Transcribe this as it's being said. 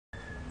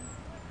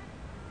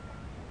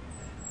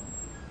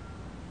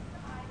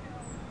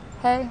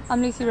Hey,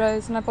 I'm Lucy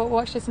Rose and I brought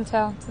Watch This and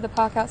Tell to the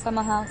park outside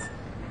my house,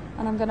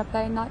 and I'm going to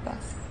play Night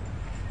Bus.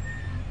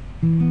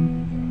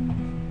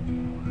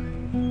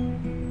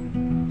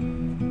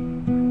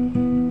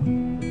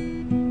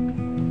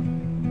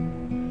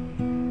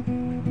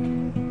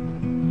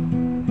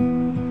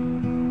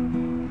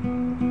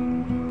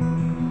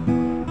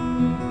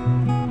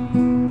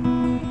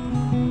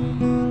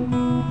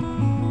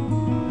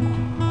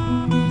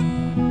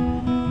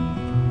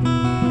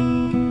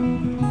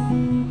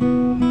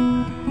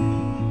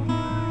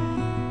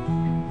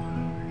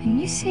 And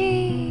you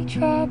see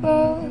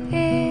trouble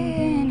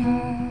in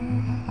her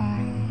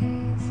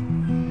eyes,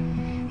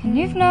 and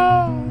you've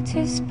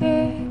noticed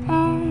but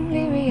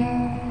only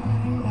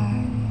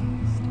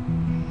realized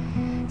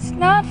it's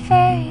not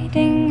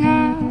fading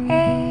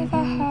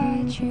however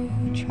hard you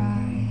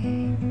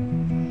try,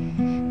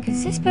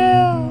 'cause it's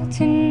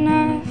built in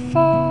her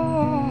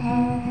for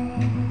her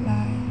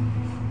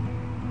life.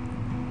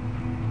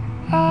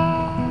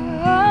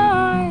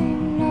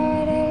 I'm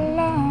not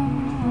alone,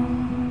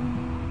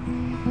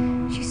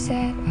 she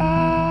said.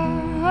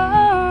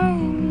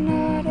 I'm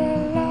not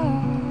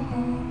alone.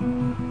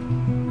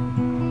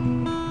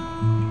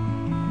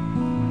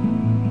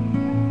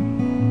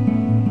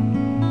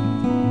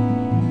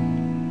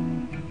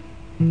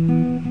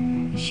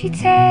 She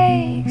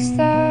takes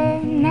the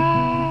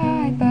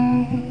night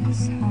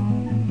bus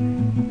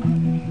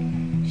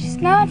home. She's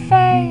not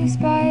fazed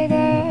by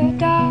the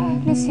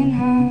darkness in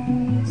her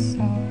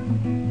soul,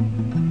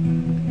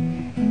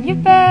 and you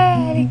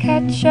barely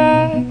catch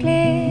a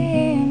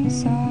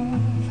glimpse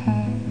of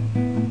her,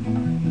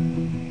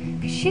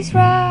 'cause she's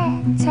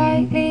wrapped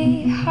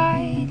tightly,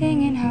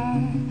 hiding in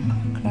her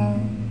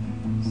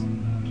clothes.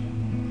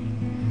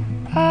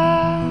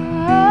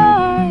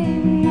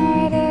 I'm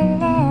not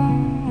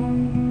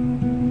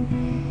alone,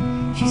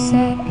 she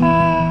said.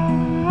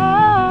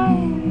 I'm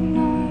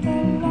not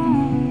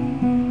alone,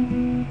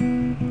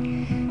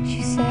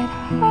 she said.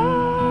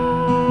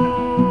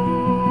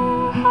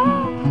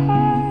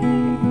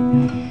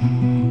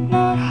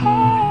 Not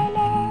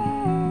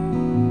alone.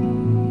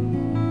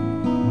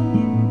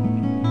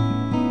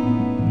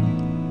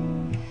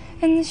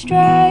 And the strangers,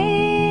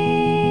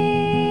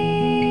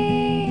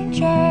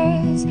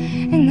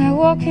 and they're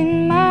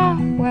walking my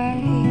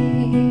way,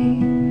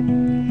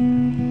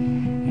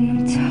 and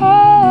I'm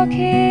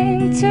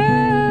talking to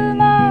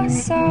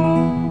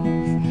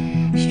myself.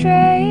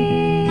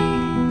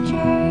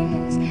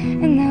 Strangers,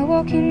 and they're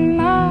walking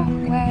my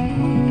way,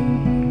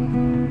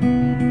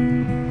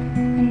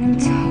 and I'm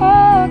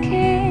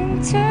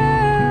talking to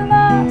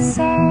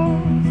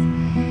myself.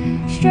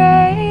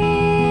 Strangers,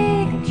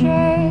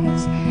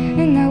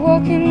 and they're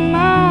walking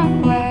my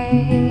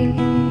way,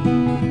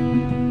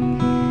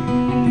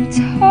 and I'm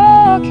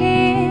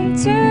talking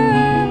to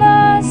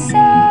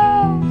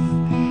myself.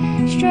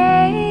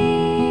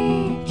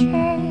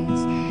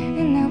 Strangers,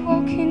 and they're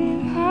walking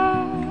my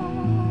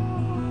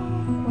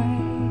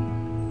way.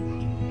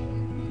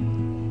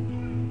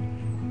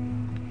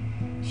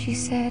 She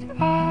said,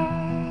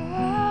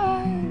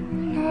 I'm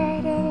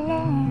not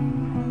alone,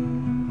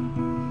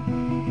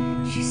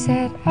 she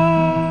said,